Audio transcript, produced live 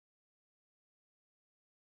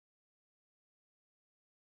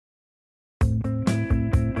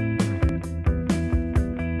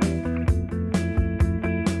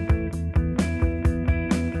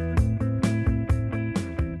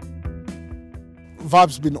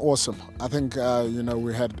Vibe's been awesome. I think,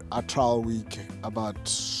 we had our trial week about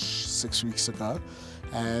 6 weeks ago,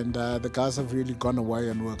 and the guys have really gone away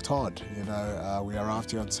and worked hard. We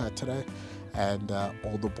arrived here on Saturday, and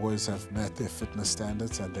all the boys have met their fitness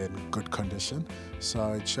standards and they're in good condition.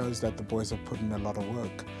 So it shows that the boys have put in a lot of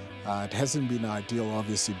work. It hasn't been ideal,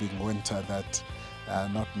 obviously, being winter, that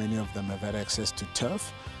not many of them have had access to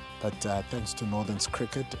turf. But thanks to Northern's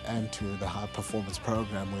cricket and to the high performance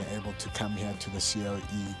program, we're able to come here to the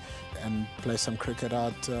COE and play some cricket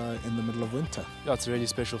out in the middle of winter. Yeah, it's a really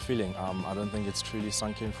special feeling. I don't think it's truly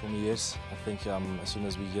sunk in for me yet. I think as soon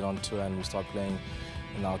as we get on tour and we start playing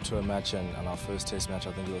in our tour match and our first test match,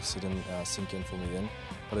 I think it'll sink in for me then.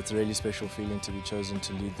 But it's a really special feeling to be chosen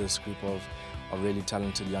to lead this group of really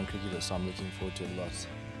talented young cricketers, so I'm looking forward to it a lot.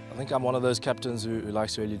 I think I'm one of those captains who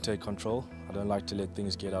likes to really take control. I don't like to let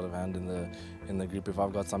things get out of hand in the group. If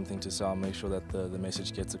I've got something to say, I'll make sure that the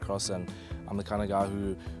message gets across, and I'm the kind of guy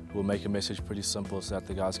who will make a message pretty simple so that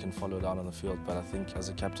the guys can follow it out on the field. But I think as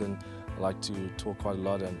a captain, I like to talk quite a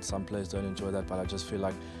lot, and some players don't enjoy that, but I just feel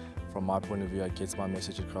like from my point of view, it gets my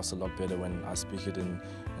message across a lot better when I speak it in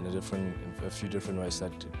a few different ways so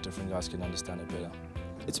that different guys can understand it better.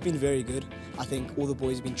 It's been very good. I think all the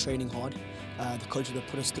boys have been training hard. The coaches have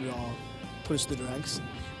put us through the ranks.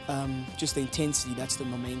 Just the intensity, that's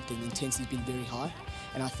my main thing. The intensity's been very high,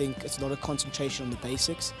 and I think it's a lot of concentration on the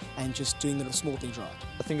basics and just doing the small things right.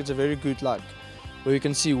 I think it's a very good where we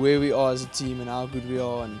can see where we are as a team and how good we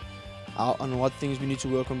are and on what things we need to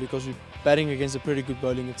work on, because we're batting against a pretty good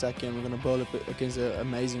bowling attack and we're going to bowl against an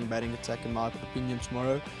amazing batting attack in my opinion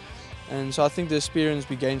tomorrow. And so I think the experience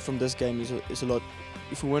we gain from this game is a lot.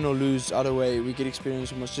 If we win or lose, either way, we get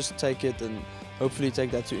experience. We must just take it and hopefully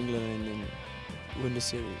take that to England and then win the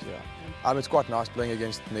series. Yeah. It's quite nice playing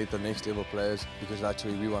against the next level players, because that's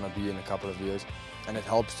where we want to be in a couple of years, and it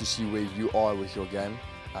helps to see where you are with your game.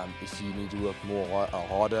 If you need to work more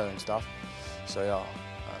harder and stuff. So yeah,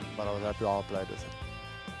 but I was happy how I played with it.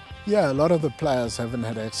 Yeah, a lot of the players haven't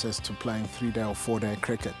had access to playing 3-day or 4-day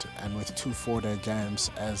cricket, and with 2 4-day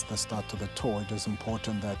games as the start of the tour, it is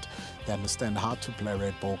important that they understand how to play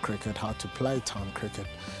red ball cricket, how to play town cricket,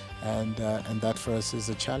 and that for us is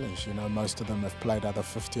a challenge. Most of them have played either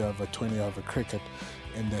 50 over, 20 over cricket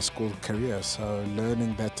in their school career, so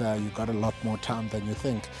learning that you've got a lot more time than you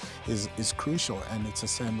think is crucial. And it's the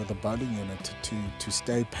same with the bowling unit, to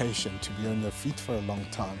stay patient, to be on your feet for a long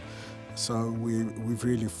time. So we've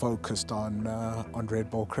really focused on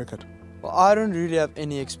red ball cricket. Well, I don't really have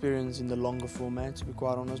any experience in the longer format, to be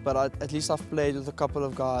quite honest, but at least I've played with a couple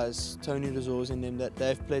of guys, Tony Resource and them, that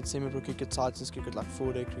they've played semi-pro cricket, Titans cricket, like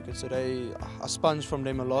 4-day cricket, so I sponge from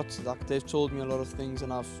them a lot. They've told me a lot of things,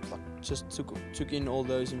 and I've just took in all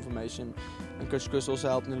those information, and Coach Chris also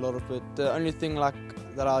helped me a lot of it. The only thing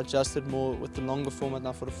that I adjusted more with the longer format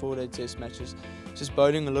now for the 4-day test matches, just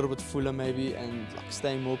bowling a little bit fuller maybe, and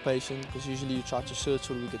staying more patient, because usually you try to search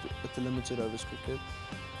for the wicket with the limited overs cricket.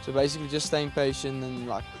 So basically just staying patient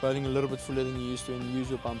and bowling a little bit fuller than you used to, and use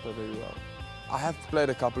your bumper very well. I have played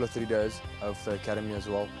a couple of 3 days of the academy as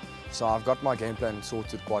well, so I've got my game plan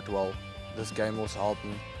sorted quite well. This game also helped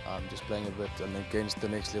me, just playing a bit and against the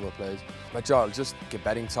next level players. But yeah, I'll just get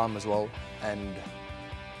batting time as well, and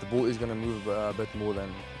the ball is going to move a bit more than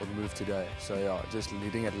it moved today. So yeah, just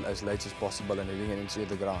leading it as late as possible and leading it into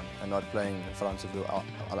the ground and not playing in front of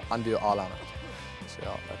under your eye line. So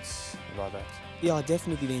yeah, that's about that. Yeah,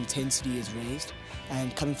 definitely the intensity is raised,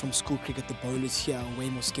 and coming from school cricket, the bowlers here are way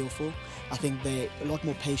more skillful. I think they're a lot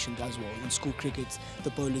more patient as well. In school cricket, the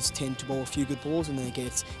bowlers tend to bowl a few good balls and then they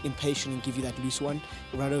get impatient and give you that loose one.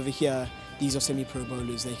 Right over here, these are semi-pro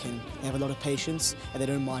bowlers. They have a lot of patience and they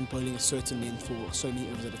don't mind bowling a certain length for so many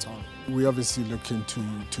overs at a time. We obviously looking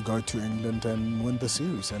to go to England and win the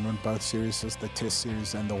series, and win both series, the Test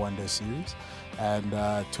series and the one-day series. And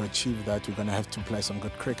to achieve that, we're going to have to play some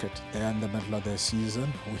good cricket. They're in the middle of their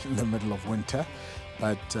season, we're in the middle of winter,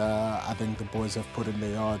 but I think the boys have put in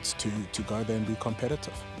their yards to go there and be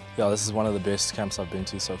competitive. Yeah, this is one of the best camps I've been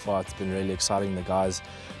to so far. It's been really exciting. The guys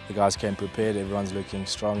came prepared, everyone's looking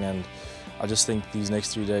strong, and I just think these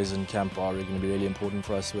next 3 days in camp are going to be really important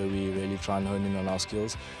for us, where we really try and hone in on our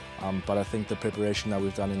skills. But I think the preparation that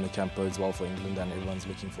we've done in the camp bodes well for England, and everyone's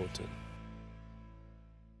looking forward to it.